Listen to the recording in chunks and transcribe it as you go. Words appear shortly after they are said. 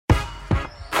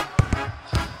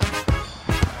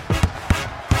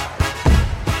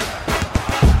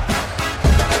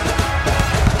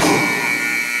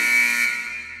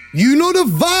You know the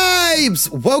vibes!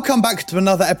 Welcome back to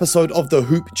another episode of the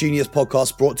Hoop Genius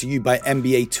podcast brought to you by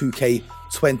NBA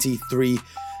 2K23.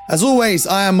 As always,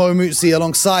 I am Mo Mutsi,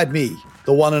 alongside me,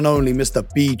 the one and only Mr.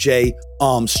 BJ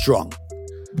Armstrong.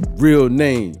 Real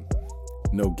name,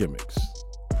 no gimmicks.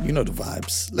 You know the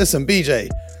vibes. Listen, BJ,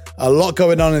 a lot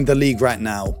going on in the league right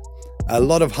now. A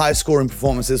lot of high-scoring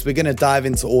performances. We're going to dive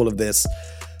into all of this.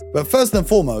 But first and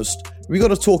foremost, we got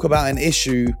to talk about an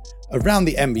issue around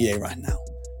the NBA right now,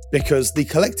 because the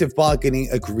collective bargaining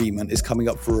agreement is coming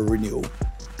up for a renewal.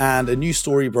 And a new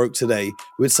story broke today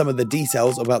with some of the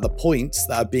details about the points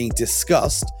that are being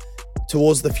discussed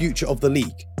towards the future of the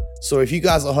league. So if you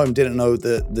guys at home didn't know,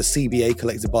 the CBA,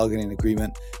 collective bargaining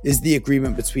agreement, is the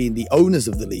agreement between the owners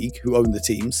of the league, who own the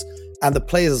teams, and the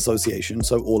Players Association,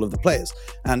 so all of the players,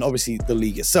 and obviously the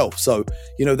league itself. So,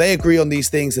 you know, they agree on these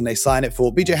things and they sign it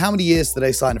for, BJ, how many years do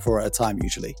they sign it for at a time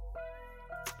usually?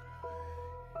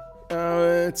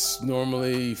 It's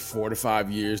normally 4 to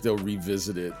 5 years. They'll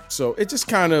revisit it. So it just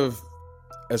kind of,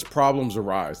 as problems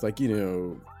arise, like, you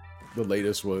know, the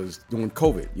latest was during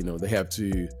COVID, you know,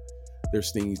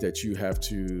 there's things that you have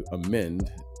to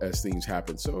amend as things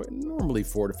happen. So normally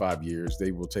 4 to 5 years,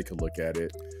 they will take a look at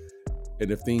it.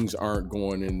 And if things aren't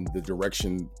going in the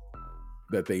direction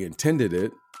that they intended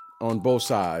it on both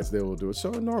sides, they will do it.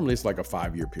 So normally it's like a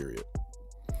 5-year period.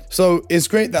 So it's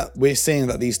great that we're seeing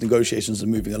that these negotiations are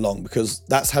moving along, because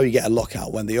that's how you get a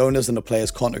lockout. When the owners and the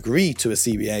players can't agree to a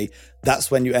CBA,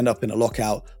 that's when you end up in a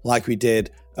lockout like we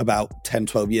did about 10,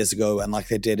 12 years ago and like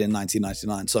they did in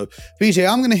 1999. So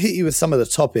BJ, I'm going to hit you with some of the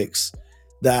topics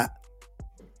that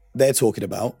they're talking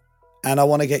about. And I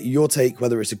want to get your take,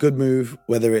 whether it's a good move,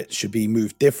 whether it should be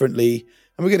moved differently.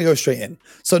 And we're going to go straight in.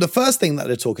 So the first thing that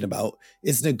they're talking about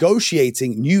is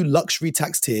negotiating new luxury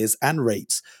tax tiers and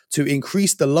rates to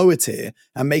increase the lower tier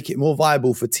and make it more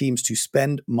viable for teams to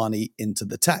spend money into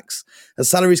the tax. As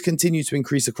salaries continue to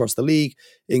increase across the league,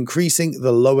 increasing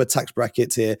the lower tax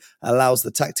bracket tier allows the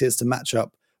tax tiers to match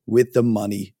up with the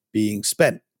money being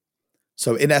spent.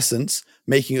 So in essence,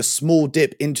 making a small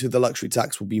dip into the luxury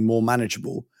tax will be more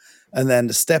manageable. And then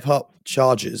the step up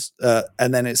charges,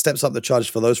 and then it steps up the charges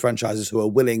for those franchises who are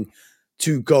willing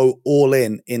to go all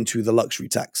in into the luxury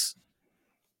tax.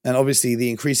 And obviously the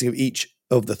increasing of each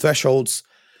of the thresholds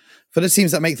for the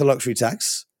teams that make the luxury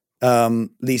tax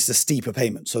leads to steeper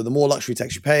payment. So the more luxury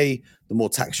tax you pay, the more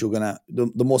tax the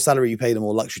more salary you pay, the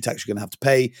more luxury tax you're going to have to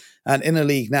pay. And in a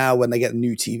league now, when they get a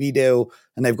new TV deal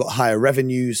and they've got higher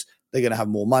revenues, they're going to have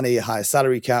more money, a higher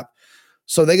salary cap.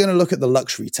 So they're going to look at the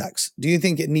luxury tax. Do you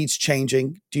think it needs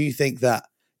changing? Do you think that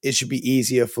it should be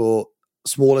easier for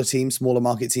smaller teams, smaller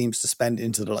market teams to spend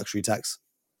into the luxury tax?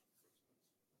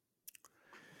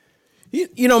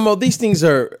 You know, Mo, these things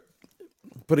are,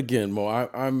 but again, Mo,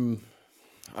 I'm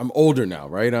older now,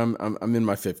 right? I'm in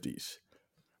my 50s.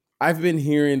 I've been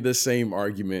hearing the same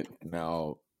argument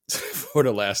now for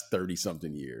the last 30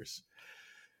 something years.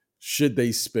 Should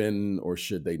they spend or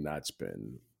should they not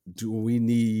spend? Do we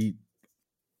need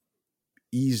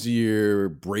easier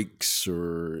breaks,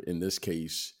 or in this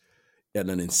case, an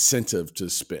incentive to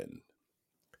spend?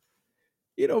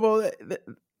 You know, well,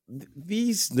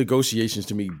 these negotiations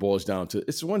to me boils down to,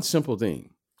 it's one simple thing.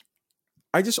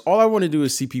 All I want to do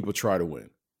is see people try to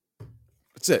win.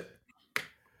 That's it.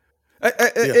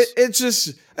 It's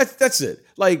just, that's it.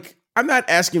 Like, I'm not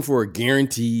asking for a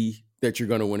guarantee that you're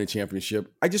going to win a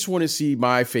championship. I just want to see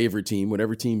my favorite team,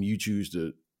 whatever team you choose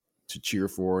to cheer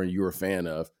for and you're a fan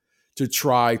of, to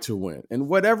try to win. And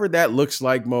whatever that looks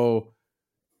like, Mo,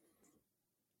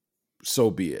 so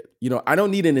be it. You know, I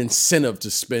don't need an incentive to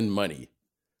spend money.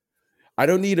 I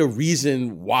don't need a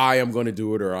reason why I'm going to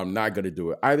do it or I'm not going to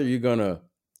do it. Either you're going to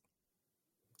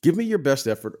give me your best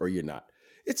effort or you're not.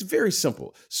 It's very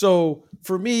simple. So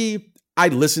for me, I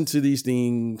listen to these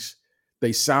things.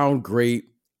 They sound great.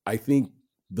 I think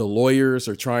the lawyers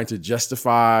are trying to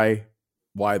justify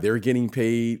why they're getting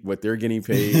paid, what they're getting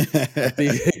paid. I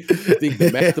think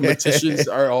the mathematicians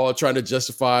are all trying to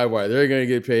justify why they're going to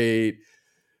get paid.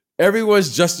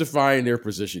 Everyone's justifying their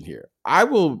position here. I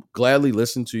will gladly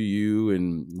listen to you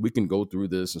and we can go through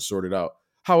this and sort it out.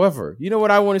 However, you know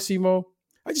what I want to see, Mo?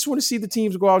 I just want to see the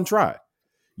teams go out and try.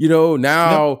 You know,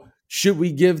 now, should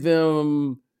we give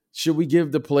the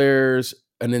players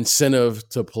an incentive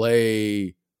to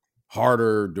play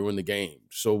harder during the game?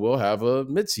 So we'll have a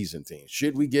midseason team.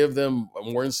 Should we give them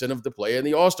more incentive to play in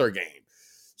the All-Star game?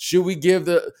 Should we give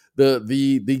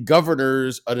the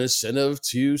governors an incentive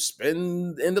to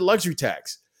spend in the luxury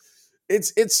tax?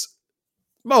 It's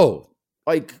Mo,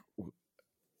 like,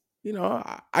 you know,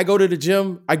 I go to the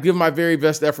gym, I give my very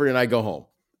best effort, and I go home.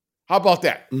 How about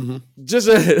that? Mm-hmm. Just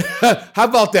how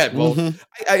about that, Bo?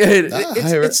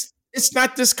 Mm-hmm. It's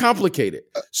not this complicated.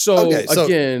 So Okay, so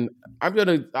again,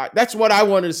 that's what I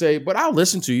wanted to say, but I'll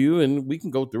listen to you and we can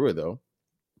go through it though.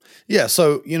 yeah,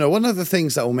 so one of the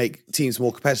things that will make teams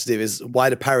more competitive is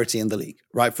wider parity in the league,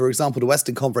 right? For example, the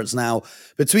Western Conference now,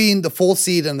 between the 4th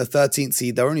seed and the 13th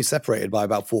seed, they're only separated by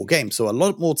about 4 games. So a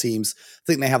lot more teams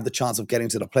think they have the chance of getting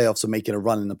to the playoffs or making a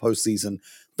run in the postseason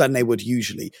than they would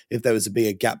usually if there was a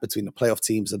bigger gap between the playoff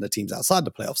teams and the teams outside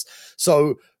the playoffs.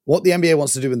 So what the NBA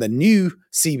wants to do in the new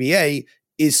CBA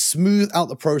is smooth out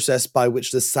the process by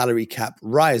which the salary cap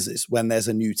rises when there's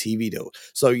a new TV deal.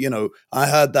 So, I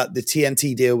heard that the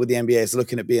TNT deal with the NBA is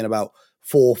looking at being about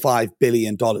 $4 or $5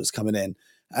 billion coming in.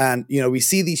 And, we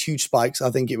see these huge spikes. I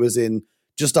think it was in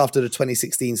just after the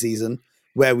 2016 season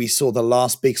where we saw the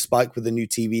last big spike with the new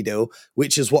TV deal,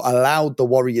 which is what allowed the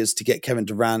Warriors to get Kevin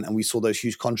Durant. And we saw those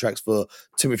huge contracts for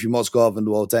Timothy Mozgov and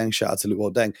Luol Deng. Shout out to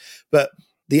Luol Deng. But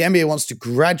the NBA wants to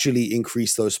gradually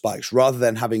increase those spikes rather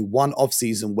than having one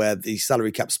offseason where the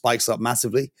salary cap spikes up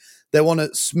massively. They want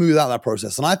to smooth out that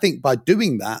process. And I think by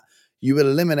doing that, you will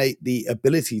eliminate the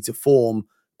ability to form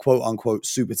quote unquote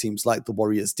super teams like the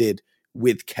Warriors did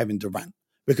with Kevin Durant.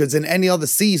 Because in any other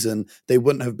season, they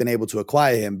wouldn't have been able to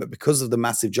acquire him. But because of the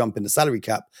massive jump in the salary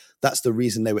cap, that's the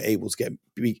reason they were able to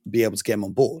be able to get him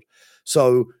on board.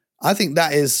 So I think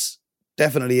that is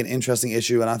definitely an interesting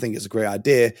issue. And I think it's a great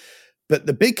idea. But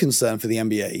the big concern for the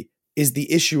NBA is the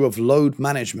issue of load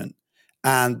management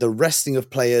and the resting of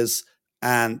players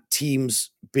and teams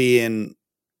being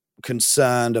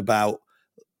concerned about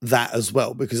that as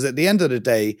well. Because at the end of the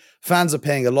day, fans are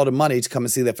paying a lot of money to come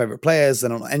and see their favorite players.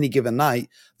 And on any given night,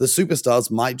 the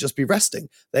superstars might just be resting.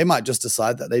 They might just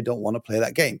decide that they don't want to play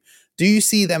that game. Do you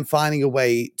see them finding a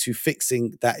way to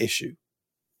fixing that issue?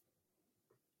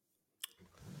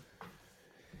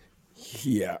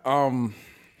 Yeah.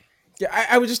 Yeah,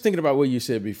 I was just thinking about what you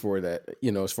said before that,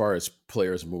 as far as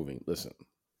players moving. Listen,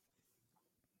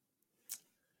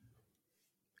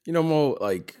 Mo,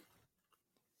 like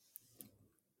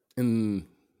in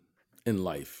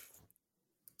life,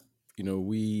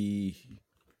 we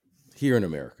here in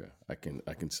America, I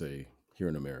can say here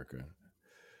in America,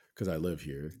 because I live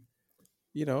here,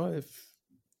 if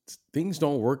things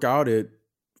don't work out at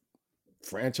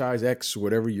franchise X,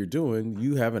 whatever you're doing,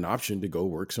 you have an option to go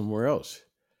work somewhere else.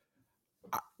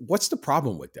 What's the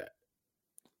problem with that?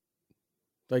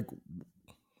 Like,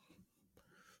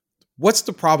 what's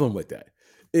the problem with that?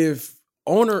 If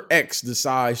owner X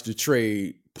decides to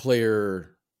trade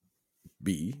player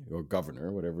B or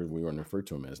governor, whatever we want to refer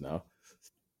to him as now,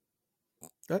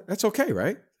 that's okay,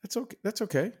 right? That's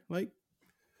okay. Like,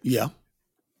 yeah,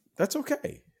 that's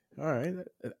okay. All right.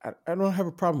 I don't have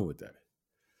a problem with that.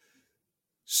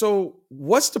 So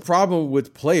what's the problem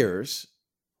with players?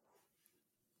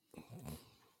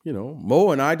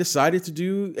 Mo and I decided to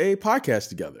do a podcast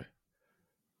together.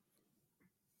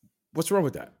 What's wrong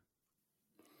with that?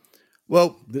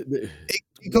 Well,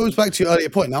 it goes back to your earlier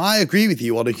point. Now, I agree with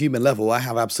you on a human level. I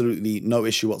have absolutely no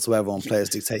issue whatsoever on players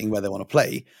dictating where they want to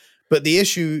play. But the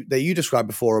issue that you described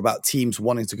before about teams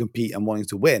wanting to compete and wanting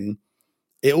to win,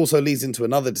 it also leads into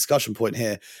another discussion point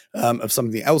here of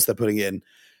something else they're putting in,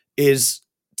 is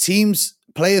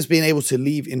players being able to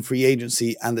leave in free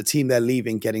agency and the team they're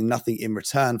leaving getting nothing in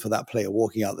return for that player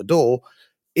walking out the door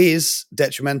is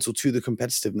detrimental to the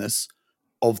competitiveness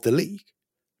of the league.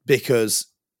 Because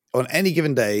on any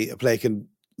given day, a player can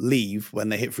leave when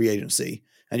they hit free agency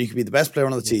and you can be the best player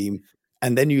on the team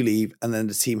and then you leave and then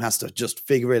the team has to just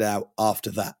figure it out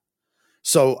after that.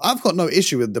 So I've got no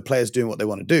issue with the players doing what they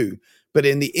want to do, but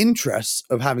in the interests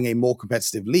of having a more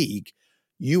competitive league,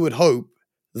 you would hope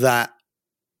that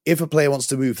if a player wants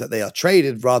to move, that they are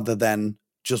traded rather than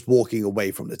just walking away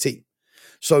from the team.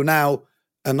 So now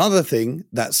another thing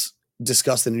that's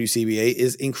discussed in the new CBA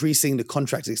is increasing the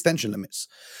contract extension limits.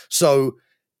 So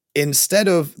instead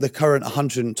of the current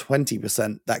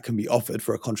 120% that can be offered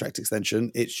for a contract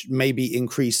extension, it may be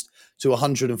increased to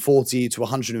 140 to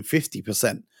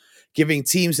 150%, giving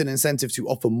teams an incentive to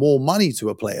offer more money to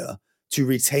a player to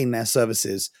retain their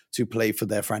services to play for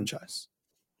their franchise.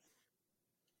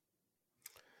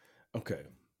 Okay.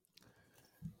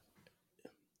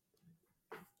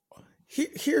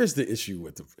 Here's the issue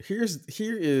with here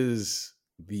is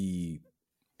the,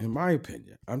 in my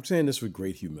opinion, I'm saying this with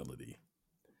great humility.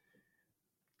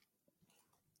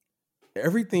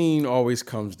 Everything always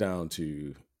comes down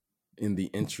to in the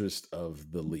interest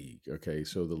of the league. Okay.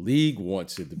 So the league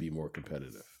wants it to be more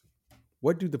competitive.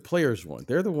 What do the players want?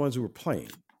 They're the ones who are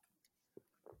playing.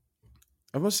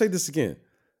 I'm going to say this again.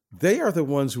 They are the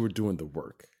ones who are doing the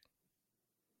work.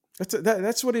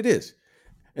 That's what it is.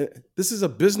 This is a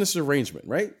business arrangement,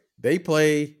 right? They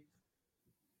play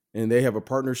and they have a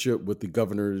partnership with the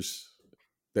governors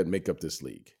that make up this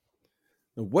league.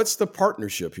 Now, what's the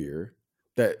partnership here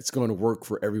that's going to work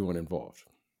for everyone involved?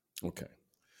 Okay.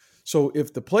 So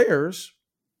if the players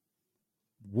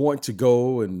want to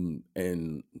go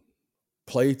and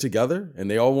play together and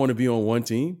they all want to be on one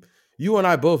team, you and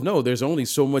I both know there's only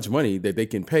so much money that they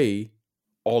can pay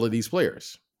all of these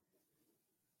players.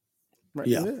 Right?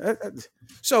 Yeah.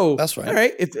 So that's right. All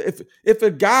right. If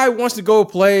a guy wants to go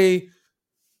play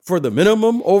for the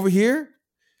minimum over here,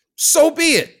 so be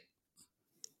it.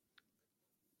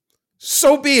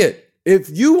 So be it. If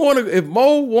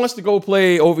Mo wants to go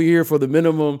play over here for the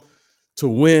minimum to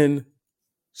win,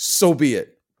 so be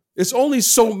it. It's only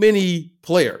so many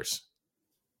players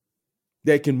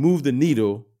that can move the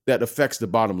needle that affects the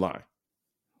bottom line.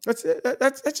 That's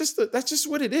just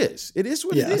what it is. It is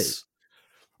what it is.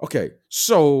 Okay,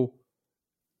 so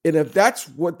and if that's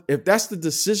the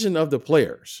decision of the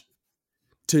players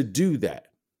to do that,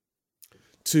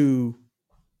 to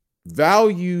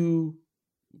value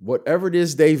whatever it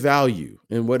is they value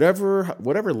and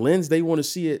whatever lens they want to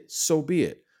see it, so be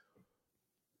it.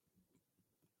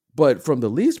 But from the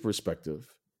league's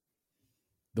perspective,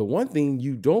 the one thing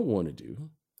you don't want to do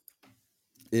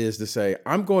is to say,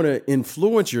 I'm going to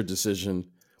influence your decision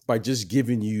by just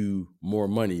giving you more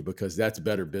money because that's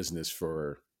better business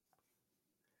for.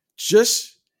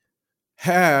 Just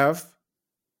have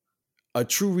a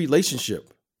true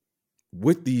relationship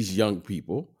with these young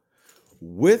people,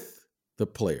 with the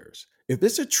players. If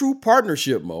it's a true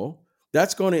partnership, Mo,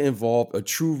 that's going to involve a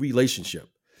true relationship.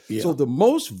 Yeah. So the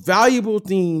most valuable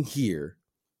thing here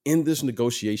in this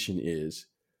negotiation is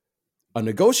a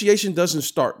negotiation doesn't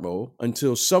start, Mo,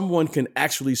 until someone can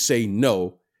actually say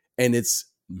no and it's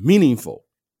meaningful.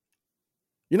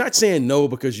 You're not saying no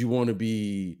because you want to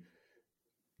be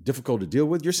difficult to deal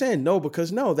with. You're saying no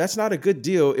because no, that's not a good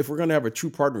deal if we're going to have a true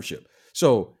partnership.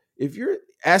 So if you're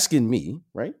asking me,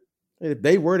 right, if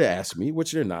they were to ask me,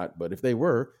 which they're not, but if they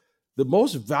were, the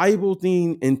most valuable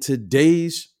thing in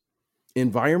today's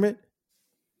environment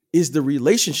is the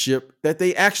relationship that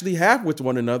they actually have with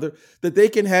one another, that they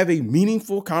can have a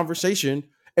meaningful conversation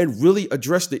and really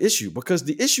address the issue. Because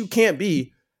the issue can't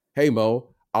be, hey, Mo,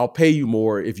 I'll pay you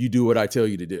more if you do what I tell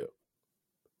you to do.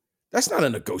 That's not a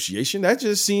negotiation. That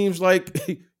just seems like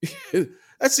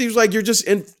you're just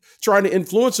trying to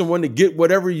influence someone to get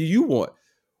whatever you want.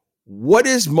 What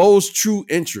is Mo's true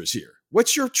interest here?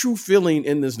 What's your true feeling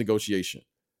in this negotiation?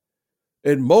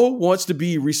 And Mo wants to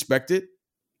be respected.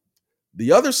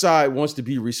 The other side wants to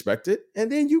be respected.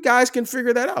 And then you guys can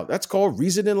figure that out. That's called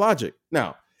reason and logic.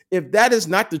 Now, if that is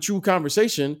not the true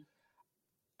conversation,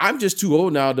 I'm just too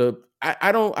old now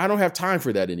I don't have time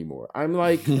for that anymore. I'm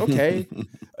like, okay,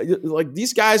 like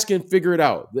these guys can figure it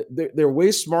out. They're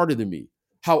way smarter than me.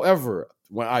 However,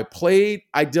 when I played,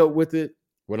 I dealt with it.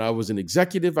 When I was an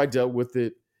executive, I dealt with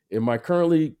it. In my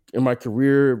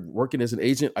career working as an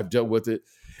agent, I've dealt with it.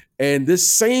 And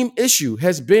this same issue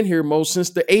has been here, Mo, since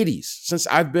the 80s, since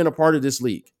I've been a part of this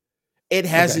league. It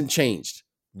hasn't changed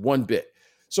one bit.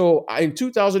 So in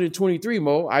 2023,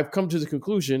 Mo, I've come to the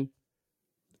conclusion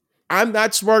I'm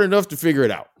not smart enough to figure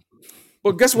it out.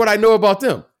 But guess what I know about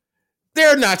them?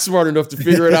 They're not smart enough to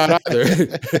figure it out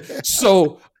either.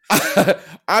 So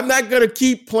I'm not going to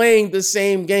keep playing the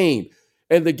same game.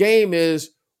 And the game is,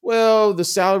 well, the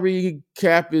salary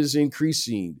cap is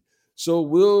increasing. So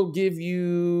we'll give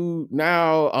you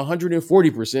now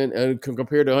 140%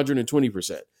 compared to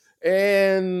 120%.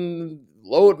 And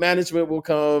load management will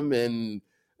come. And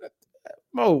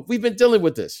Mo, we've been dealing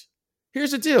with this.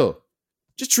 Here's the deal.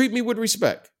 Just treat me with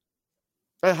respect.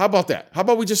 How about that? How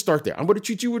about we just start there? I'm going to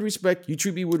treat you with respect. You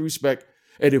treat me with respect.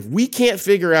 And if we can't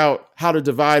figure out how to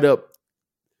divide up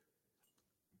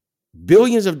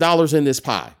billions of dollars in this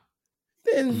pie,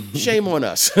 then shame on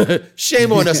us.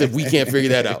 Shame on us if we can't figure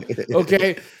that out.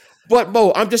 Okay. But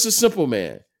Mo, I'm just a simple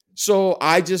man. So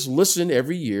I just listen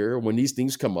every year when these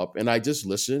things come up and I just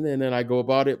listen and then I go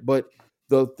about it. But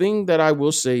the thing that I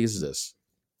will say is this.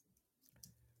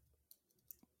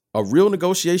 A real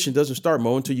negotiation doesn't start,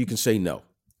 Mo, until you can say no.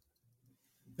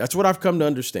 That's what I've come to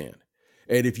understand.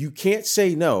 And if you can't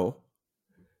say no,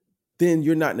 then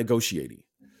you're not negotiating.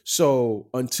 So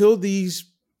until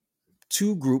these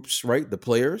two groups, right, the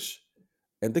players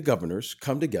and the governors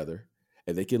come together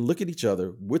and they can look at each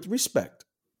other with respect.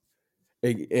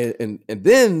 And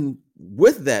then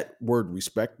with that word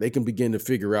respect, they can begin to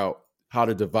figure out how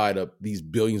to divide up these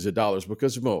billions of dollars.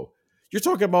 Because Mo, you're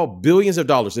talking about billions of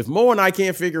dollars. If Mo and I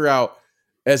can't figure out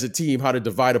as a team how to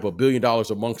divide up $1 billion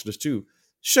amongst us two,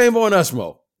 shame on us,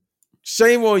 Mo.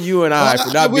 Shame on you and I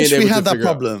for not being able to figure out. I wish we had that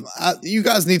problem. You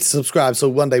guys need to subscribe so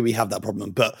one day we have that problem,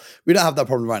 but we don't have that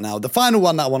problem right now. The final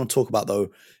one that I want to talk about, though,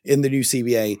 in the new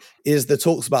CBA is the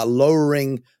talks about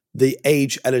lowering the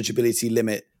age eligibility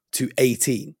limit to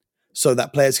 18 so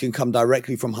that players can come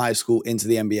directly from high school into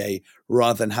the NBA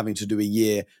rather than having to do a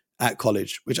year at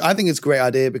college, which I think is a great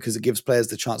idea because it gives players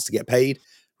the chance to get paid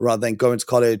rather than going to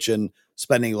college and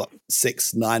spending like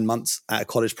 6-9 months at a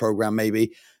college program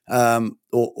maybe,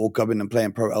 or going and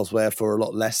playing pro elsewhere for a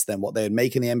lot less than what they would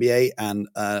make in the NBA and,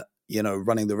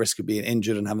 running the risk of being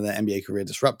injured and having their NBA career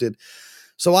disrupted.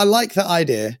 So I like that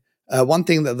idea. One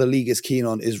thing that the league is keen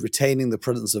on is retaining the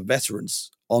presence of veterans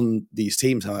on these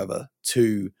teams, however,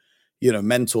 to,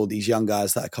 mentor these young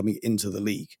guys that are coming into the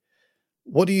league.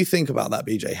 What do you think about that,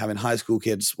 BJ, having high school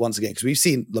kids once again? Because we've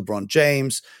seen LeBron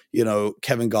James,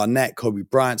 Kevin Garnett, Kobe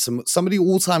Bryant, some of the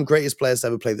all-time greatest players to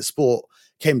ever play the sport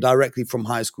came directly from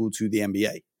high school to the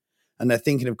NBA. And they're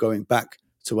thinking of going back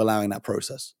to allowing that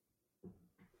process.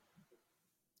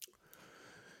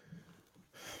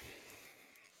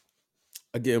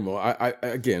 Again,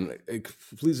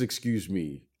 please excuse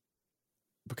me,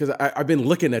 because I've been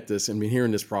looking at this and been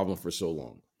hearing this problem for so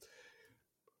long.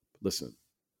 Listen.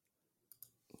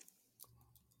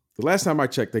 The last time I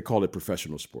checked, they called it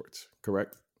professional sports,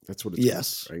 correct? That's what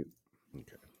it's called, right?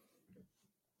 Okay.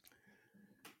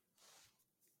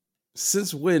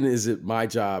 Since when is it my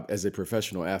job as a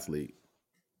professional athlete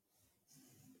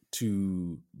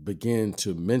to begin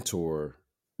to mentor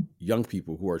young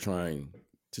people who are trying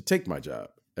to take my job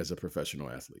as a professional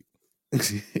athlete?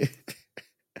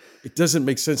 It doesn't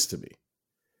make sense to me.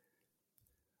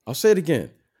 I'll say it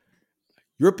again.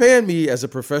 You're paying me as a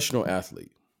professional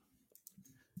athlete.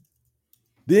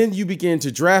 Then you begin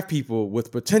to draft people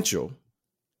with potential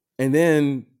and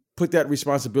then put that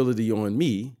responsibility on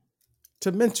me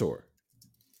to mentor.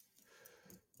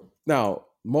 Now,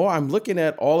 Mo, I'm looking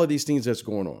at all of these things that's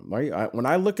going on, right? When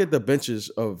I look at the benches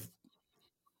of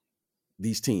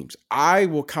these teams, I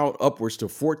will count upwards to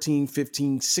 14,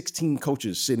 15, 16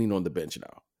 coaches sitting on the bench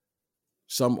now.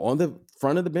 Some on the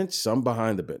front of the bench, some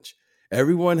behind the bench.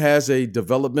 Everyone has a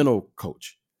developmental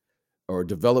coach or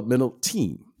developmental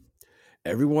team.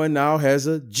 Everyone now has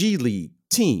a G League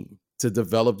team to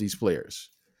develop these players.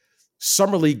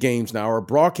 Summer League games now are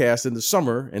broadcast in the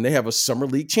summer, and they have a Summer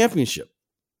League championship.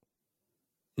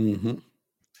 Mm-hmm.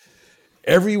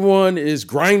 Everyone is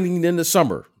grinding in the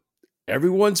summer.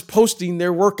 Everyone's posting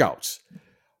their workouts.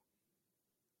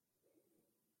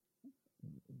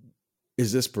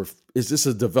 Is this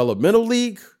a developmental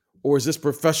league or is this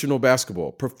professional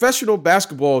basketball? Professional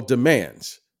basketball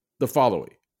demands the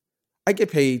following. I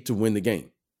get paid to win the game.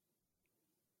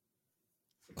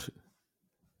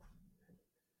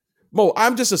 Mo,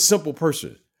 I'm just a simple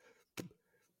person.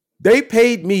 They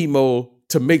paid me, Mo,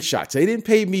 to make shots. They didn't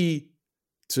pay me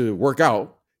to work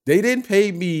out. They didn't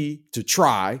pay me to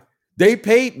try. They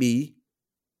paid me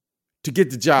to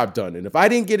get the job done. And if I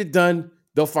didn't get it done,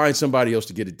 they'll find somebody else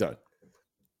to get it done.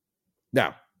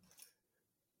 Now,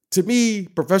 to me,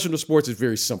 professional sports is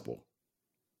very simple.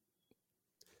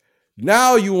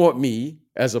 Now you want me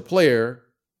as a player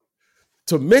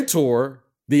to mentor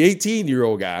the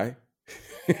 18-year-old guy.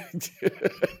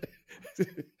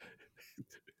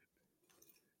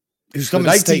 He's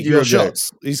coming to take your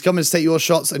shots. He's coming to take your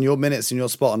shots and your minutes and your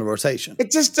spot on the rotation.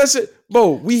 It just doesn't.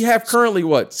 Bo, we have currently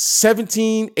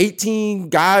 17, 18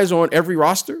 guys on every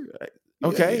roster.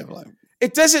 Okay. Yeah,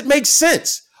 it doesn't make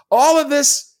sense. All of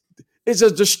this is a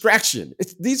distraction.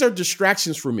 These are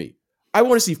distractions for me. I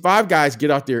want to see 5 guys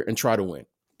get out there and try to win.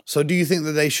 So do you think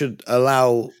that they should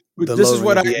allow This is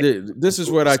what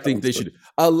I think they should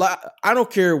allow. I don't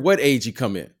care what age you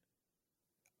come in,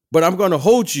 but I'm going to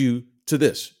hold you to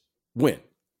this. Win.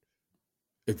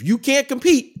 If you can't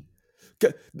compete,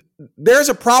 there's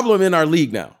a problem in our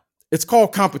league now. It's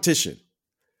called competition.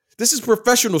 This is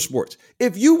professional sports.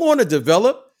 If you want to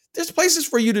develop, there's places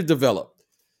for you to develop.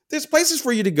 There's places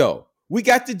for you to go. We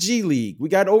got the G League. We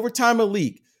got Overtime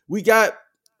Elite. We got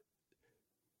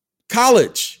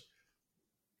college.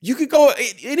 You could go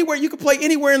anywhere. You could play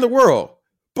anywhere in the world.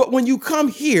 But when you come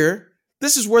here,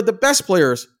 this is where the best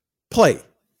players play.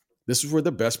 This is where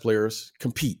the best players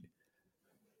compete.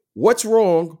 What's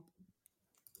wrong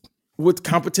with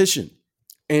competition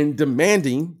and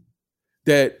demanding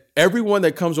that everyone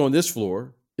that comes on this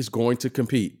floor is going to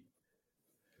compete?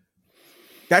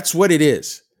 That's what it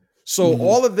is. So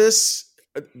all of this,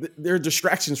 they're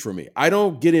distractions for me. I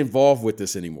don't get involved with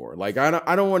this anymore. Like,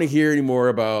 I don't want to hear anymore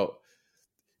about,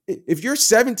 if you're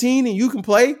 17 and you can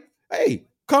play, hey,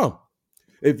 come.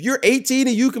 If you're 18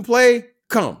 and you can play,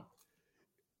 come.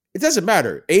 It doesn't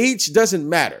matter. Age doesn't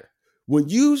matter. when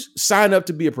you sign up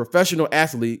to be a professional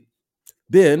athlete,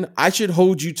 then I should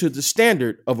hold you to the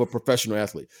standard of a professional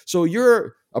athlete. So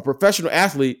you're a professional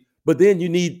athlete, but then you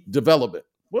need development.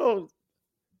 Well,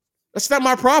 that's not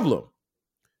my problem.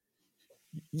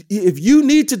 If you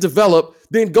need to develop,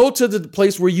 then go to the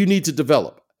place where you need to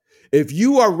develop. If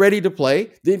you are ready to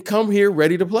play, then come here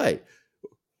ready to play.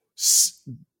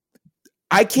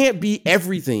 I can't be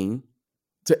everything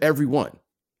to everyone.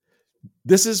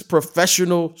 This is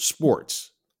professional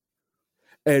sports.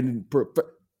 And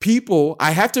people,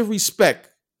 I have to respect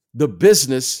the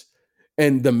business,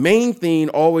 and the main thing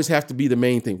always have to be the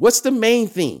main thing. What's the main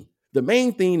thing? The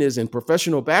main thing is in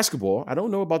professional basketball, I don't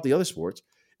know about the other sports,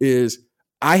 is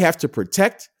I have to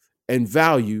protect and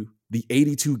value the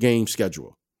 82 game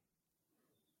schedule.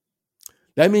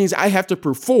 That means I have to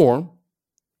perform,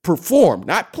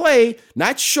 not play,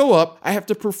 not show up. I have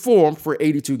to perform for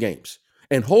 82 games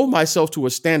and hold myself to a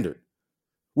standard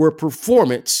where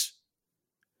performance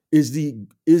is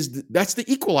that's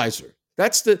the equalizer.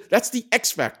 That's the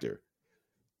X factor.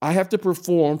 I have to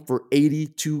perform for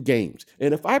 82 games.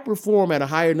 And if I perform at a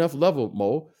high enough level,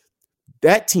 Mo,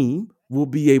 that team will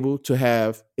be able to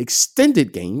have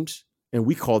extended games, and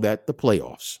we call that the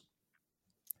playoffs.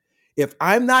 If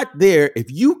I'm not there, if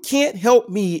you can't help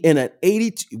me in an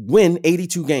win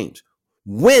 82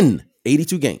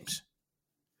 games,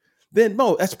 then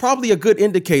Mo, that's probably a good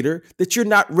indicator that you're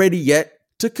not ready yet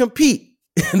to compete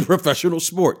in professional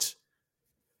sports.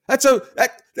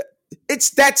 It's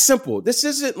that simple. This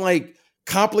isn't like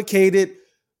complicated.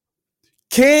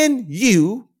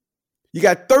 You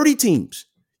got 30 teams.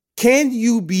 Can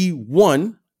you be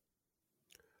one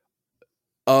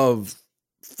of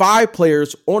 5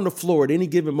 players on the floor at any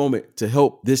given moment to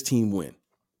help this team win?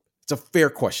 It's a fair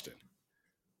question.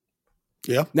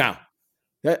 Yeah. Now,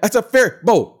 that's a fair,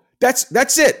 Bo,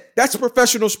 that's it. That's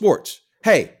professional sports.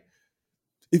 Hey,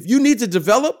 if you need to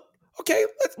develop, okay,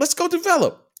 let's go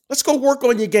develop. Let's go work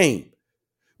on your game.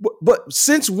 But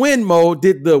since when, Mo,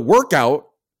 did the workout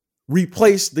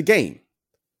replace the game?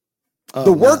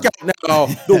 The workout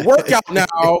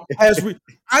now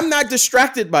I'm not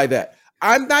distracted by that.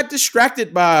 I'm not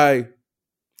distracted by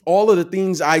all of the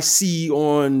things I see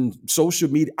on social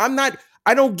media. I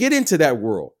don't get into that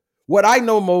world. What I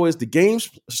know, Mo, is the games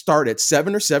start at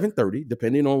 7 or 7:30,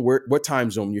 depending on what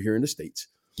time zone you're here in the States.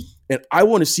 And I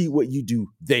want to see what you do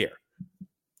there.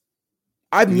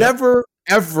 I've never,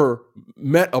 ever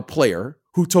met a player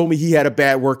who told me he had a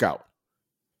bad workout.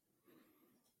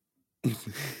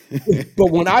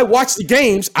 But when I watch the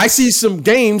games, I see some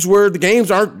games where the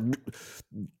games aren't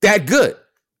that good.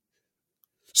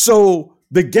 So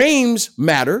the games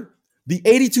matter. The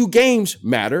 82 games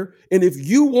matter. And if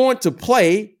you want to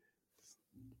play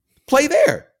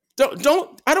there.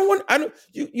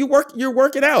 You're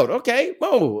working out. Okay.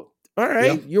 Whoa. All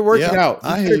right. Yeah. You're working out.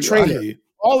 You're a trainer.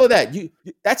 All of that.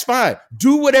 That's fine.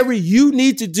 Do whatever you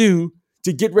need to do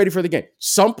to get ready for the game.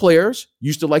 Some players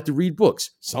used to like to read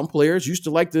books. Some players used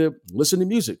to like to listen to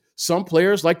music. Some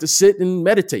players like to sit and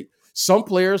meditate. Some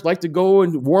players like to go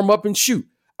and warm up and shoot.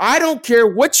 I don't care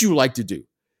what you like to do.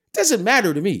 It doesn't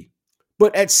matter to me.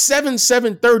 But at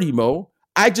 7:30, Mo,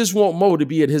 I just want Mo to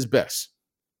be at his best.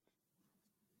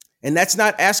 And that's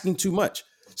not asking too much.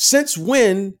 Since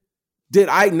when did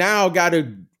I now got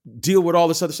to deal with all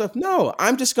this other stuff? No,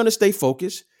 I'm just going to stay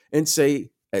focused and say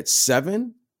at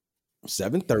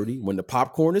 7:30, when the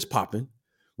popcorn is popping,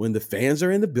 when the fans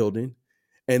are in the building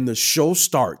and the show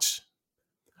starts,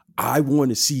 I want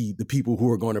to see the people who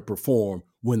are going to perform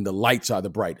when the lights are the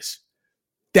brightest.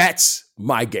 That's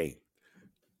my game.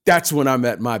 That's when I'm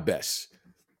at my best.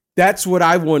 That's what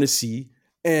I want to see.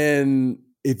 And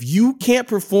if you can't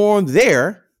perform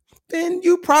there, then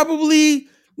you probably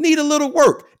need a little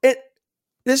work. And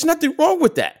there's nothing wrong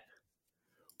with that.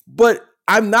 But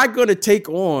I'm not going to take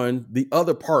on the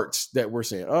other parts that we're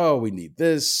saying, oh, we need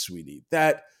this, we need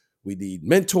that, we need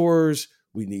mentors,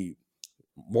 we need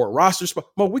more roster spots.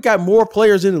 Well, we got more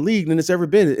players in the league than it's ever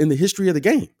been in the history of the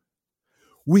game.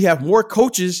 We have more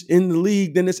coaches in the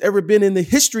league than it's ever been in the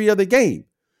history of the game.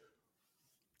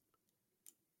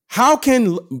 How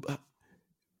can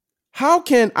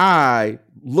I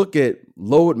look at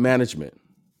load management?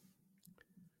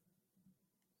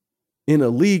 In a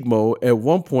league, Mo, at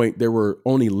one point, there were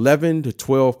only 11 to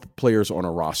 12 players on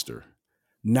a roster.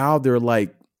 Now there are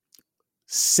like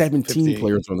 17 15.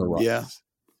 Players on the roster. Yeah.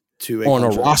 On a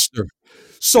roster.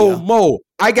 So, Mo,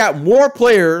 I got more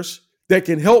players that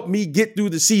can help me get through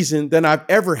the season than I've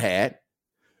ever had.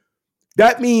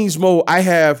 That means, Mo, I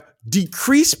have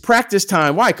decreased practice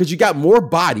time. Why? Because you got more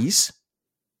bodies.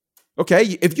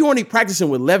 Okay, if you're only practicing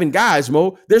with 11 guys,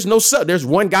 Mo, there's no sub. There's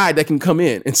one guy that can come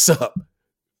in and sub.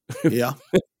 Yeah.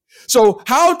 So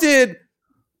how did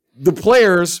the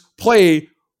players play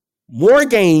more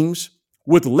games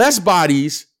with less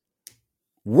bodies,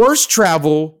 worse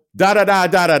travel,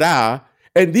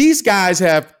 and these guys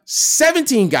have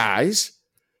 17 guys,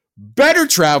 better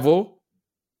travel,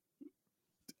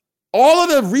 all of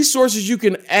the resources you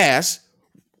can ask.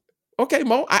 Okay,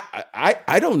 Mo,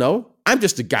 I don't know. I'm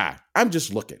just a guy. I'm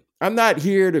just looking. I'm not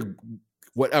here to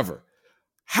whatever.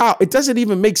 How? It doesn't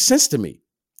even make sense to me.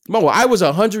 Mo, I was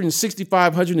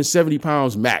 165, 170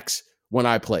 pounds max when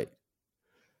I played.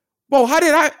 Mo, how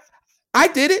did I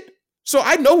did it. So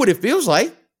I know what it feels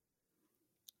like.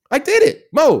 I did it.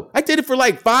 Mo, I did it for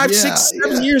like 5, 6,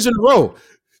 7 years in a row.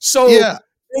 So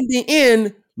in the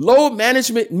end, load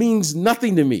management means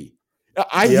nothing to me.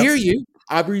 I hear you.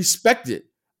 I respect it.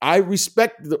 I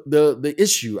respect the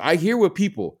issue. I hear what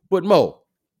people, but Mo,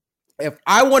 if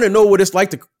I want to know what it's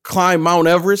like to climb Mount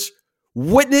Everest,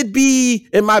 wouldn't it be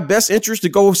in my best interest to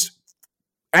go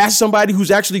ask somebody who's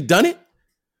actually done it?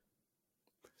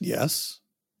 Yes.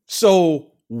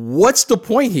 So what's the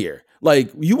point here?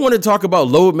 Like, you want to talk about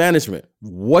load management.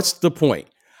 What's the point?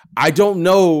 I don't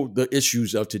know the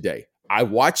issues of today. I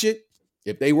watch it.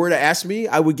 If they were to ask me,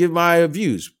 I would give my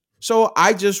views. So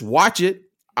I just watch it.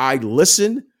 I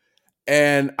listen.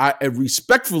 And I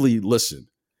respectfully listen.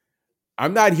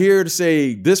 I'm not here to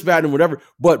say this, bad, and whatever.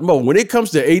 But Mo, when it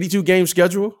comes to 82 game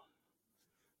schedule,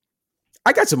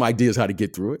 I got some ideas how to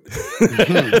get through it.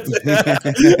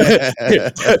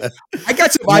 I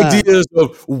got some ideas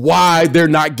of why they're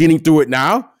not getting through it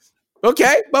now.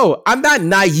 Okay, Mo, I'm not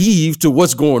naive to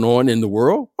what's going on in the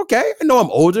world. Okay, I know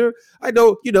I'm older. I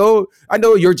know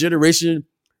your generation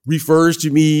refers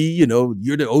to me,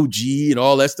 you're the OG and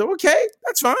all that stuff. Okay,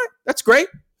 that's fine. That's great.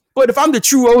 But if I'm the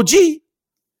true OG,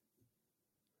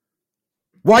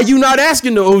 why you not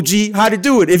asking the OG how to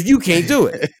do it if you can't do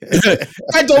it?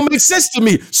 That don't make sense to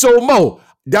me. So Mo,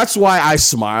 that's why I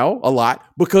smile a lot,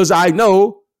 because I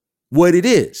know what it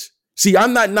is. See,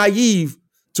 I'm not naive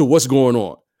to what's going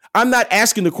on. I'm not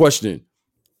asking the question,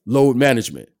 load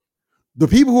management. The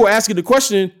people who are asking the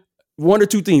question, one or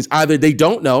two things. Either they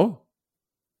don't know,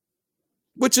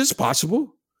 which is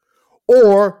possible,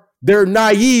 or they're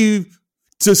naive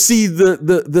to see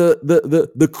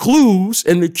the clues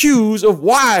and the cues of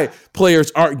why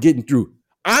players aren't getting through.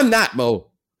 I'm not, Mo.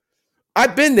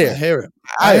 I've been there.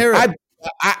 I hear it.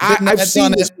 I've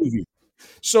seen this movie.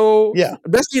 So the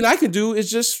best thing I can do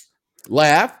is just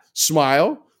laugh,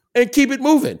 smile, and keep it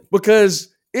moving,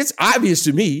 because it's obvious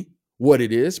to me what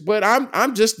it is. But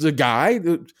I'm just the guy.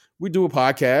 We do a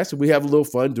podcast and we have a little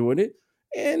fun doing it,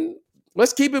 and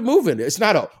let's keep it moving. It's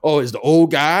not it's the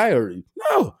old guy or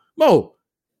no, Mo.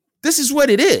 This is what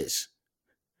it is.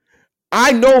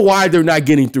 I know why they're not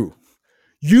getting through.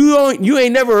 You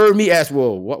ain't never heard me ask,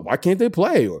 well, why can't they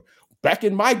play? Or back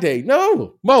in my day,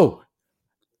 no, Mo.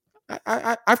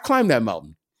 I've climbed that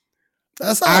mountain.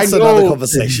 That's another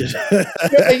conversation.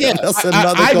 That's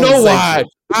another conversation. I know why.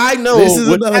 I know this is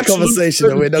another conversation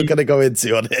that we're not going to go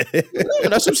into on it. No,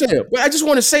 that's what I'm saying. But I just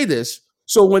want to say this.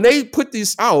 So when they put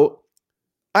this out,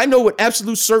 I know with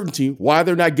absolute certainty why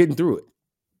they're not getting through it.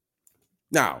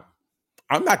 Now,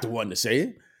 I'm not the one to say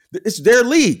it. It's their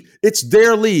league. It's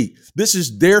their league. This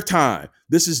is their time.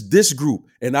 This is this group.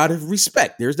 And out of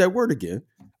respect, there's that word again.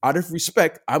 Out of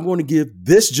respect, I'm going to give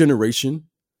this generation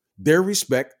their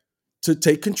respect to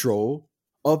take control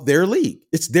of their league.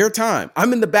 It's their time.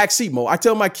 I'm in the back seat, Mo. I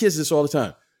tell my kids this all the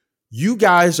time. You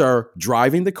guys are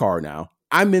driving the car now.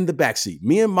 I'm in the back seat.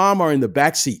 Me and mom are in the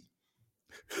back seat.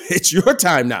 It's your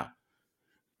time now.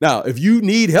 Now, if you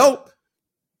need help,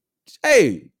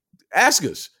 hey, ask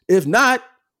us. If not,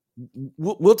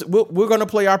 we're going to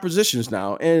play our positions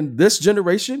now. And this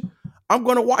generation, I'm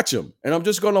going to watch them. And I'm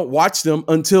just going to watch them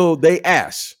until they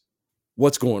ask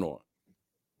what's going on.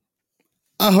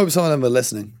 I hope some of them are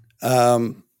listening.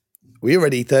 We're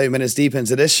already 30 minutes deep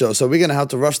into this show, so we're going to have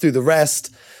to rush through the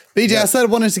rest. BJ, I said I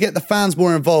wanted to get the fans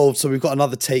more involved, so we've got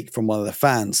another take from one of the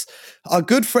fans. Our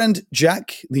good friend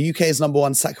Jack, the UK's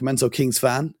 #1 Sacramento Kings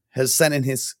fan, has sent in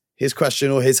his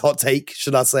question, or his hot take,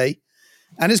 should I say.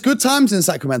 And it's good times in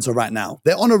Sacramento right now.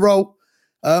 They're on a roll.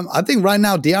 I think right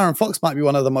now, De'Aaron Fox might be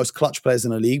one of the most clutch players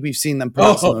in the league. We've seen them put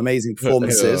out some amazing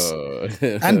performances.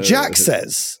 And Jack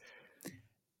says,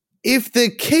 if the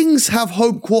Kings have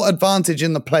home court advantage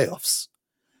in the playoffs,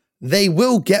 they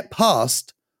will get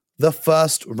past the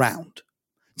first round.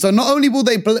 So not only will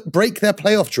they break their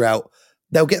playoff drought,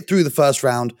 they'll get through the first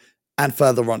round and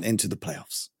further on into the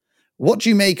playoffs. What do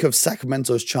you make of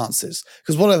Sacramento's chances?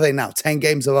 Because what are they now? 10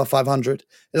 games over 500?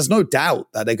 There's no doubt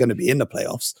that they're going to be in the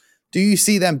playoffs. Do you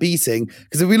see them beating?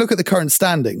 Because if we look at the current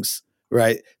standings,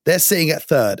 right, they're sitting at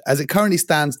third. As it currently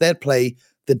stands, they'd play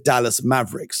the Dallas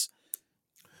Mavericks.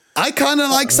 I kind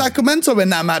of like Sacramento in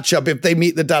that matchup if they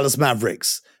meet the Dallas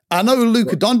Mavericks. I know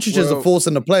Luka Doncic is a force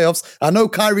in the playoffs. I know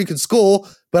Kyrie can score,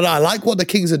 but I like what the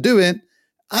Kings are doing.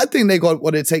 I think they got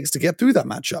what it takes to get through that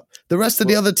matchup. The rest of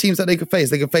the other teams that they could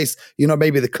face,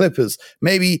 maybe the Clippers,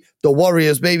 maybe the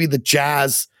Warriors, maybe the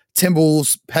Jazz,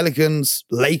 Timberwolves, Pelicans,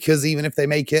 Lakers, even if they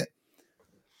make it.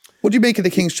 What do you make of the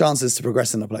Kings' chances to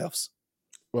progress in the playoffs?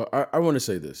 Well, I want to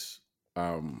say this.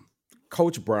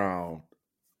 Coach Brown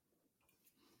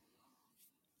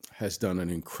has done an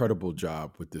incredible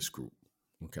job with this group,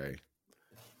 okay?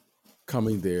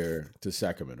 Coming there to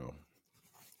Sacramento.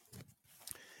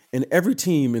 And every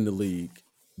team in the league,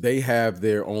 they have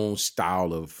their own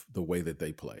style of the way that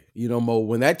they play. You know, Mo,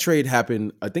 when that trade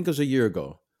happened, I think it was a year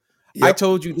ago, yep. I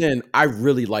told you then I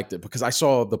really liked it because I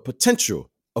saw the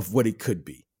potential of what it could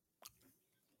be.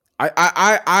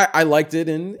 I liked it,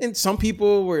 and some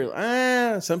people were,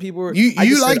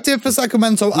 You liked it for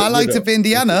Sacramento, I liked it for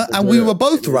Indiana, and we were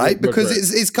both right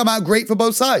because it's come out great for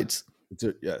both sides.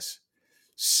 Yes.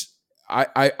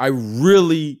 I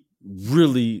really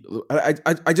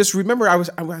I just remember I was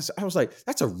like,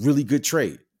 that's a really good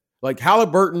trade. Like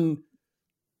Halliburton,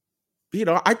 you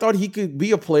know, I thought he could be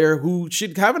a player who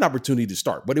should have an opportunity to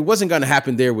start, but it wasn't going to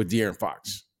happen there with De'Aaron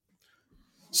Fox.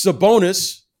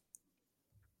 Sabonis,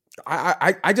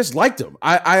 I just liked him.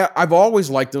 I've always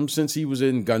liked him since he was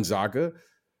in Gonzaga.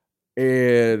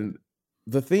 And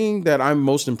the thing that I'm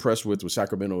most impressed with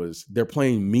Sacramento is they're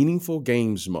playing meaningful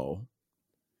games, Mo,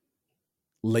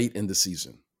 late in the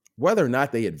season. Whether or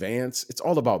not they advance, it's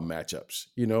all about matchups.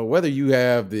 You know, whether you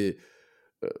have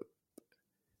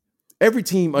every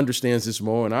team understands this,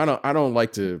 Mo, and I don't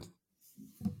like to,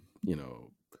 you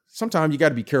know, sometimes you got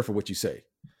to be careful what you say,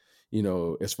 you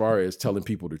know, as far as telling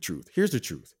people the truth. Here's the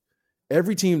truth.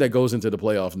 Every team that goes into the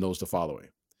playoffs knows the following.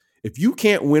 If you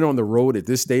can't win on the road at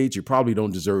this stage, you probably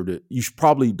don't deserve it. You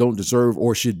probably don't deserve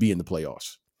or should be in the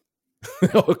playoffs.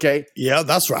 Okay. Yeah,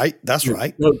 that's right. That's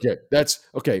right. Okay. That's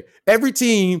okay. Every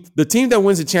team, the team that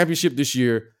wins the championship this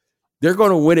year, they're going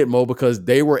to win it, Mo, because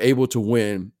they were able to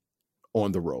win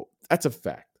on the road. That's a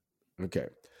fact. Okay.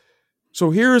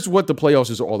 So here's what the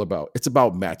playoffs is all about. It's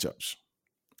about matchups.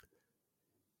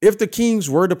 If the Kings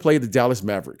were to play the Dallas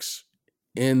Mavericks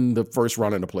in the first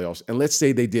round of the playoffs, and let's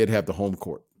say they did have the home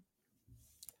court,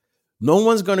 no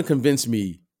one's going to convince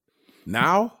me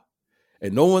now,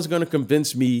 and no one's going to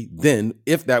convince me then,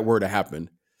 if that were to happen,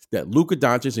 that Luka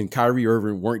Doncic and Kyrie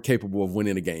Irving weren't capable of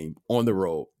winning a game on the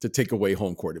road to take away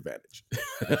home court advantage.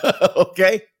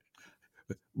 Okay?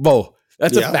 Bo,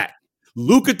 that's a fact.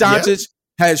 Luka Doncic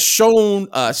has shown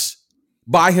us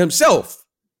by himself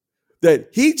that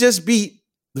he just beat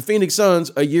the Phoenix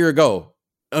Suns a year ago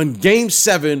on Game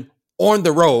 7 on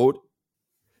the road.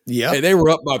 Yeah. And they were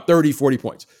up about 30, 40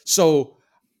 points. So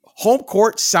home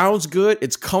court sounds good.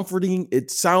 It's comforting. It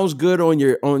sounds good on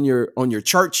your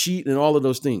chart sheet and all of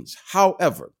those things.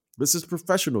 However, this is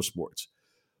professional sports.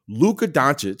 Luka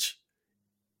Doncic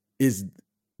is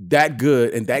that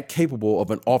good and that capable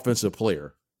of an offensive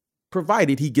player,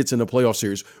 provided he gets in the playoff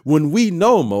series. When we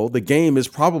know, Mo, the game is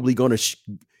probably going to,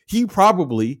 he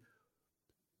probably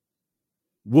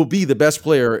will be the best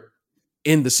player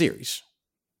in the series,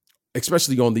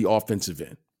 especially on the offensive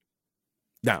end.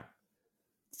 Now,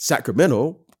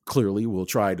 Sacramento clearly will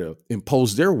try to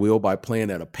impose their will by playing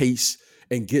at a pace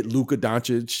and get Luka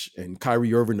Doncic and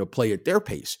Kyrie Irving to play at their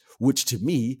pace, which to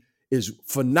me is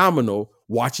phenomenal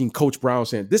watching Coach Brown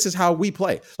saying, this is how we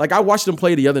play. Like I watched them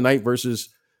play the other night versus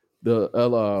the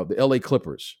LA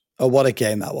Clippers. Oh, what a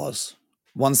game that was.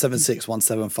 176,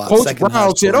 175. Coach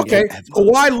Brown said, okay,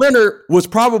 Kawhi Leonard was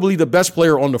probably the best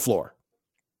player on the floor.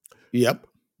 Yep.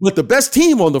 But the best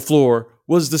team on the floor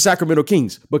was the Sacramento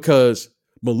Kings because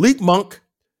Malik Monk,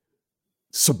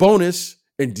 Sabonis,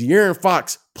 and De'Aaron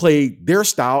Fox played their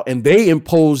style and they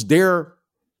imposed their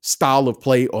style of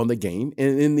play on the game.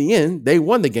 And in the end, they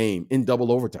won the game in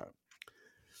double overtime.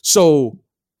 So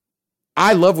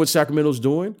I love what Sacramento's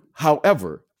doing.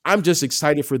 However, I'm just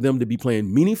excited for them to be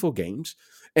playing meaningful games.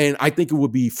 And I think it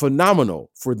would be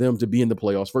phenomenal for them to be in the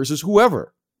playoffs versus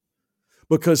whoever.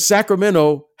 Because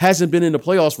Sacramento hasn't been in the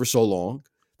playoffs for so long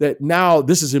that now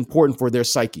this is important for their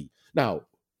psyche. Now,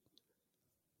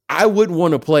 I wouldn't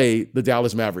want to play the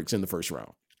Dallas Mavericks in the first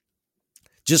round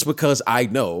just because I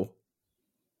know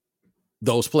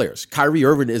those players. Kyrie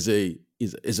Irving is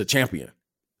a champion.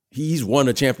 He's won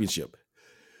a championship.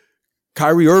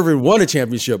 Kyrie Irving won a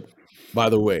championship, by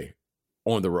the way,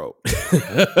 on the road.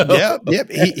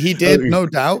 He did, no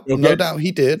doubt. Okay. No doubt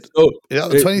he did. So,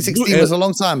 2016 was a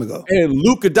long time ago. And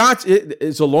Luka Doncic,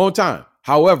 it's a long time.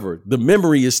 However, the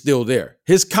memory is still there.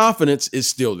 His confidence is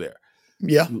still there.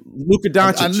 Yeah. Luka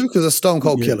Doncic. And Luka's a stone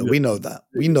cold killer. We know that.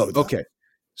 Okay.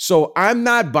 So I'm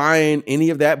not buying any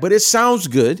of that, but it sounds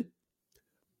good.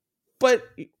 But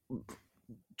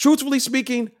truthfully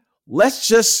speaking, let's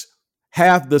just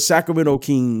have the Sacramento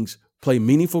Kings play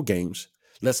meaningful games.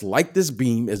 Let's light this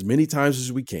beam as many times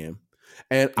as we can.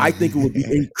 And I think it would be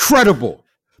incredible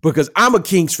because I'm a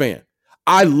Kings fan.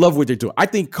 I love what they're doing. I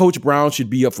think Coach Brown should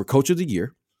be up for Coach of the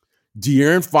Year.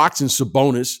 De'Aaron Fox and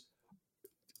Sabonis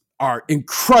are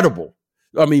incredible.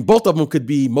 I mean, both of them could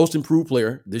be most improved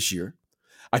player this year.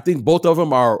 I think both of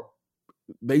them are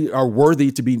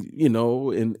worthy to be, in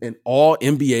all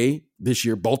NBA this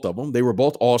year, both of them. They were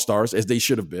both all-stars as they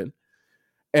should have been.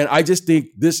 And I just think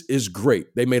this is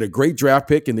great. They made a great draft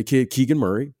pick in the kid Keegan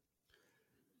Murray.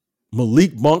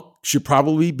 Malik Monk should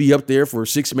probably be up there for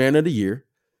Sixth Man of the Year.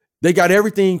 They got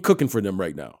everything cooking for them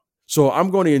right now. So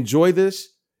I'm going to enjoy this.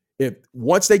 If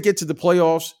once they get to the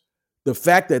playoffs, the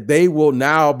fact that they will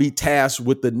now be tasked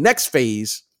with the next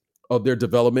phase of their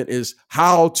development is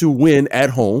how to win at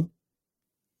home,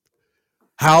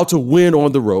 how to win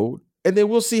on the road, and then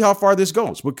we'll see how far this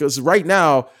goes. Because right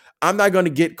now, I'm not going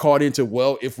to get caught into,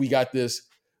 well, if we got this,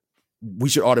 we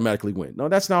should automatically win. No,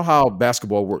 that's not how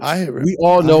basketball works. We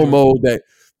all know, Mo, that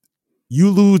you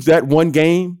lose that one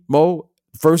game, Mo,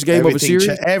 first game of a series.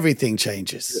 Everything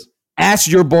changes. Ask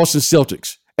your Boston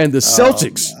Celtics. And the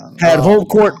Celtics had home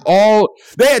court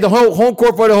they had the home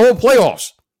court for the whole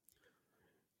playoffs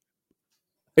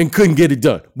and couldn't get it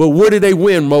done. But where did they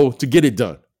win, Mo, to get it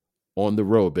done? On the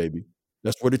road, baby.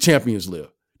 That's where the champions live.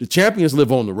 The champions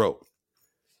live on the road.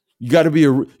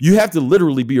 You have to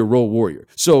literally be a road warrior.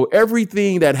 So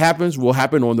everything that happens will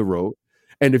happen on the road.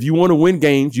 And if you want to win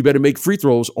games, you better make free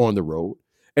throws on the road.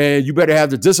 And you better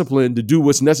have the discipline to do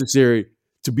what's necessary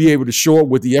to be able to show up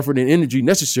with the effort and energy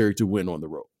necessary to win on the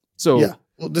road. So yeah.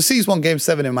 Well, the C's won Game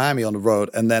 7 in Miami on the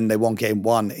road, and then they won Game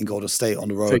 1 in Golden State on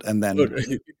the road, and then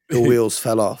the wheels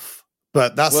fell off.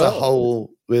 But that's a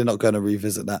whole... We're not going to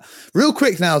revisit that. Real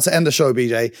quick now to end the show,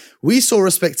 BJ. We saw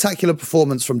a spectacular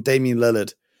performance from Damian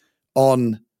Lillard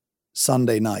on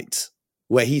Sunday night,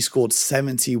 where he scored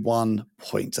 71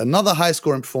 points. Another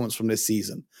high-scoring performance from this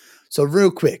season. So real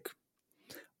quick,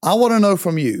 I want to know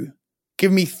from you,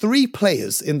 give me 3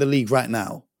 players in the league right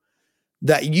now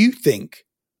that you think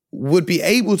would be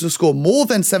able to score more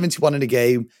than 71 in a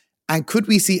game, and could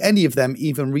we see any of them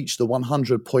even reach the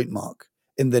 100-point mark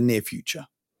in the near future?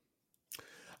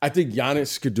 I think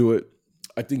Giannis could do it.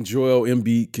 I think Joel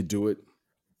Embiid could do it.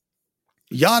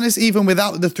 Giannis, even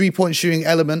without the 3-point shooting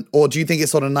element, or do you think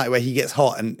it's on a night where he gets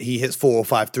hot and he hits 4 or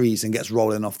 5 threes and gets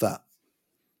rolling off that?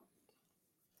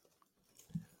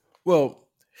 Well,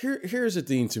 here's the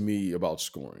thing to me about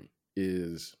scoring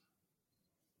is,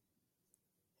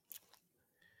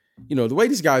 the way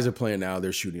these guys are playing now,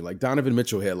 they're shooting. Like Donovan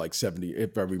Mitchell had like 70,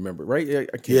 if I remember, right?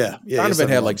 Donovan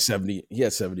had like 70. He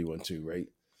had 71 too, right?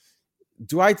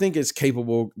 Do I think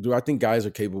guys are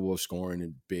capable of scoring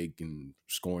and big and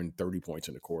scoring 30 points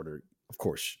in a quarter? Of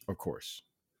course.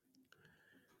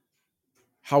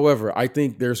 However, I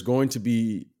think there's going to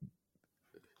be,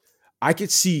 I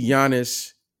could see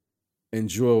Giannis and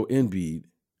Joel Embiid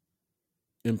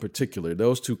in particular.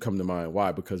 Those two come to mind.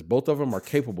 Why? Because both of them are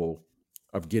capable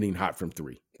of getting hot from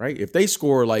 3, right? If they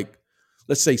score like,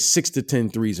 let's say 6 to 10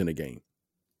 threes in a game.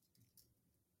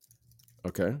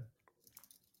 Okay.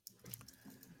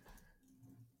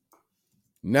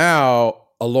 Now,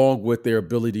 along with their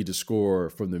ability to score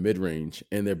from the mid-range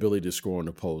and their ability to score on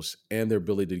the post and their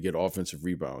ability to get offensive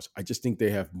rebounds, I just think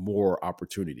they have more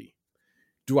opportunity.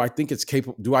 Do I think it's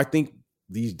capable? Do I think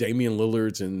these Damian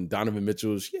Lillards and Donovan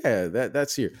Mitchells? Yeah,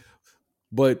 that's here.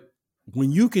 But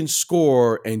when you can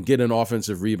score and get an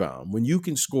offensive rebound, when you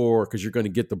can score because you're going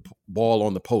to get the ball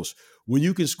on the post, when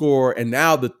you can score and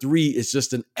now the 3 is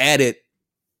just an added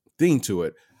thing to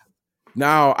it,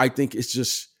 now I think it's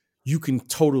just, you can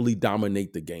totally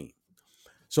dominate the game.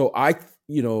 So I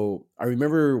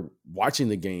remember watching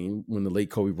the game when the late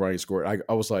Kobe Bryant scored.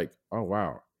 I was like, oh,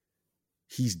 wow.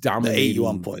 He's dominating. The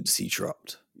 81 points he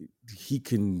dropped. He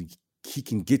can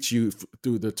get you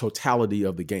through the totality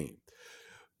of the game.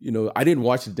 I didn't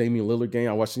watch the Damian Lillard game.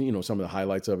 I watched, some of the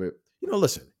highlights of it.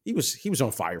 Listen, he was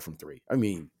on fire from 3. I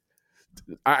mean,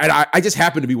 I just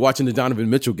happened to be watching the Donovan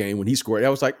Mitchell game when he scored. I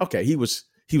was like, okay, he was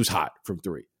hot from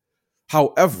 3.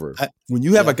 However, when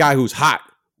you have a guy who's hot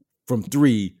from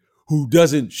 3, who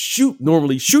doesn't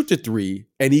normally shoot the three,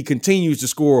 and he continues to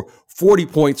score 40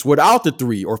 points without the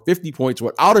three or 50 points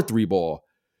without a three ball,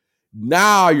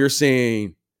 now you're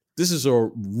saying this is a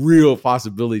real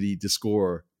possibility to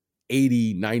score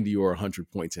 80, 90, or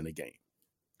 100 points in a game.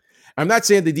 I'm not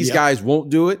saying that these guys won't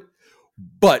do it,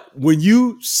 but when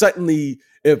you suddenly,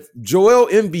 if Joel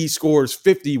Embiid scores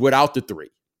 50 without the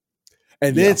three,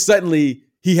 and then suddenly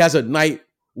he has a night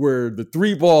where the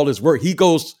three ball is where he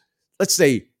goes, let's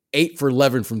say 8 for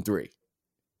 11 from three,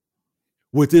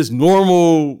 with his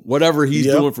normal whatever he's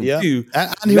doing from two,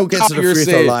 and he'll get to the free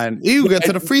throw line. He'll get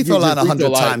to the free throw line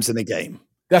 100 times in a game.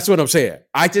 That's what I'm saying.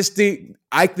 I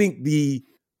think the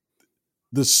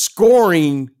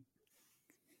scoring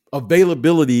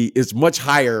availability is much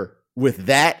higher with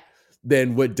that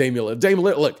than with Damian Lillard. Damian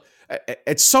Lillard, look,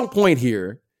 at some point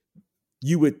here,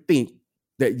 you would think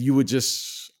that you would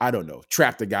just, I don't know,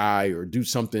 trap the guy or do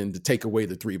something to take away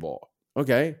the three ball.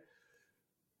 Okay.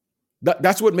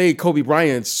 That's what made Kobe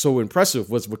Bryant so impressive,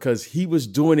 was because he was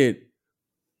doing it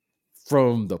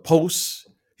from the post.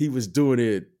 He was doing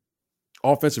it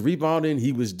offensive rebounding.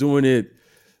 He was doing it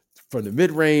from the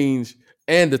mid range,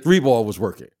 and the three ball was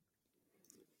working.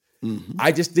 Mm-hmm.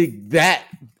 I just think that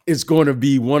is going to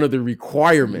be one of the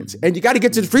requirements. And you got to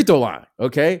get to the free throw line,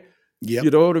 okay? Yeah. You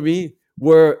know what I mean?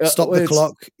 Where stop the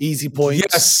clock, easy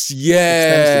points. Yes,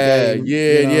 yeah.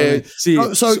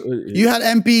 See, so you had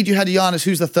Embiid, you had Giannis.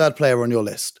 Who's the third player on your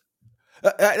list?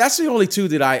 That's the only two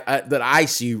that I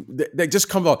see that just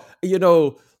come up. You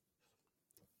know,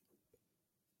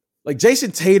 like Jason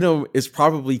Tatum is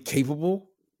probably capable,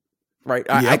 right?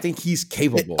 I think he's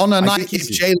capable. On a night if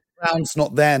Jaylen Brown's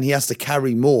not there and he has to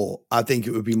carry more, I think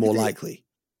it would be more likely.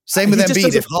 Same with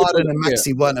Embiid. If Harden and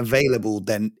Maxey weren't available,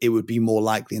 then it would be more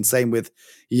likely. And same with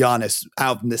Giannis,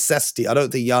 out of necessity. I don't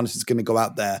think Giannis is going to go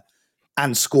out there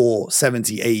and score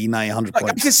 70, 80, 90, 100 points.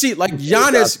 I can see, like,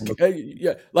 Giannis,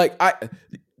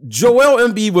 Joel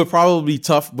Embiid would probably be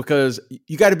tough because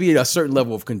you got to be at a certain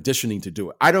level of conditioning to do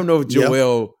it. I don't know if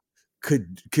Joel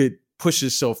could push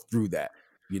himself through that.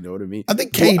 You know what I mean? I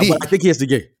think KD. But I think he has to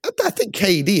get. I think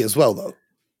KD as well, though.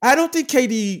 I don't think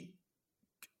KD.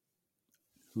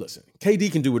 Listen,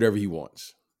 KD can do whatever he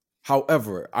wants.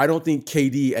 However, I don't think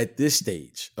KD at this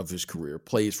stage of his career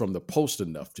plays from the post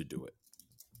enough to do it.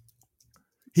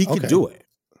 He could do it.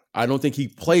 I don't think he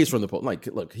plays from the post. Like,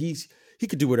 look, he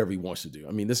could do whatever he wants to do.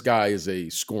 I mean, this guy is a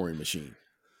scoring machine.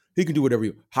 He can do whatever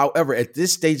he. However, at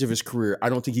this stage of his career, I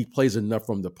don't think he plays enough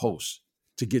from the post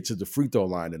to get to the free throw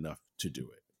line enough to do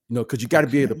it. You know, because you got to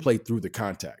be able to play through the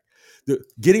contact.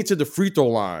 Getting to the free throw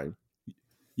line,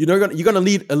 you're going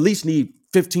to at least need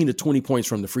 15 to 20 points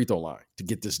from the free throw line to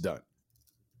get this done.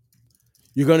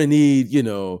 You're going to need,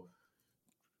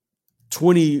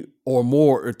 20 or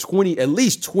more, or 20, at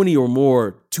least 20 or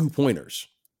more 2-pointers,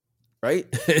 right?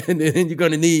 And then you're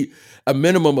going to need a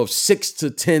minimum of 6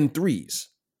 to 10 threes,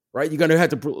 right? You're going to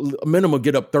have to a minimum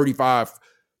get up 35,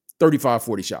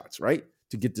 40 shots, right?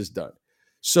 To get this done.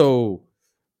 So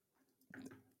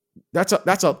that's a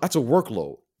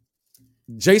workload.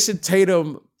 Jason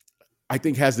Tatum, I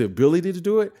think, has the ability to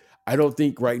do it. I don't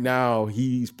think right now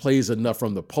he plays enough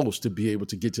from the post to be able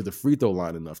to get to the free throw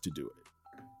line enough to do it.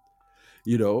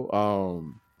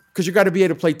 Because you got to be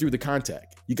able to play through the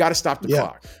contact. You got to stop the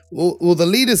clock. Well, the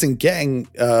leaders in getting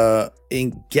to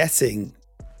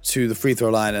the free throw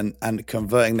line and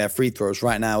converting their free throws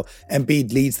right now,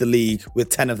 Embiid leads the league with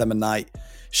 10 of them a night.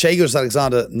 Shai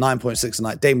Gilgeous-Alexander, 9.6 a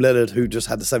night. Dame Lillard, who just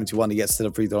had the 71, he gets to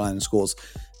the free throw line and scores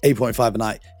 8.5 a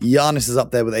night. Giannis is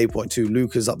up there with 8.2.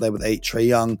 Luka's up there with 8. Trae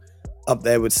Young up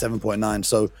there with 7.9.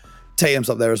 So Tatum's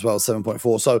up there as well,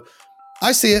 7.4. So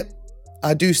I see it.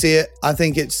 I do see it. I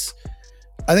think it's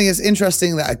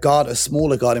interesting that a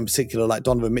smaller guard in particular, like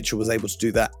Donovan Mitchell, was able to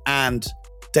do that, and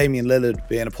Damian Lillard,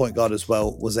 being a point guard as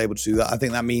well, was able to do that. I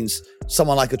think that means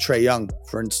someone like a Trae Young,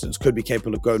 for instance, could be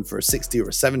capable of going for a 60 or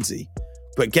a 70.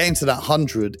 But getting to that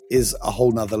 100 is a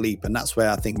whole nother leap. And that's where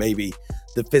I think maybe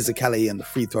the physicality and the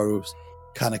free throws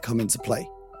kind of come into play.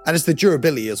 And it's the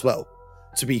durability as well,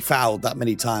 to be fouled that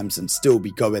many times and still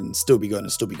be going and still be going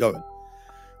and still be going.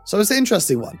 So it's an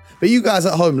interesting one. But you guys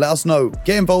at home, let us know.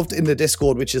 Get involved in the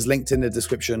Discord, which is linked in the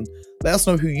description. Let us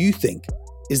know who you think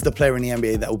is the player in the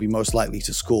NBA that will be most likely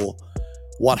to score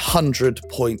 100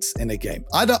 points in a game.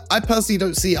 I personally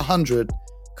don't see 100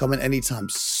 coming anytime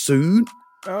soon.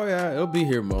 Oh yeah, it'll be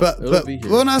here, Mo. But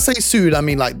when I say soon, I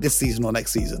mean like this season or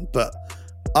next season. But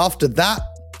after that,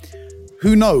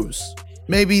 who knows?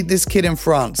 Maybe this kid in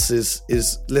France is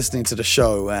listening to the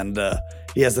show and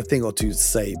he has a thing or two to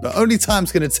say, but only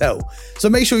time's going to tell. So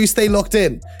make sure you stay locked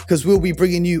in, because we'll be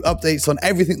bringing you updates on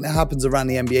everything that happens around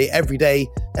the NBA every day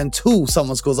until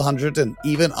someone scores 100 and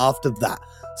even after that.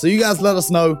 So you guys let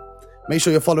us know. Make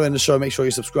sure you're following the show. Make sure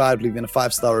you're subscribed, leaving a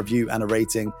 5-star review and a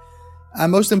rating.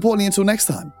 And most importantly, until next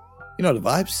time, you know the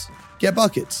vibes. Get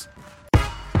buckets.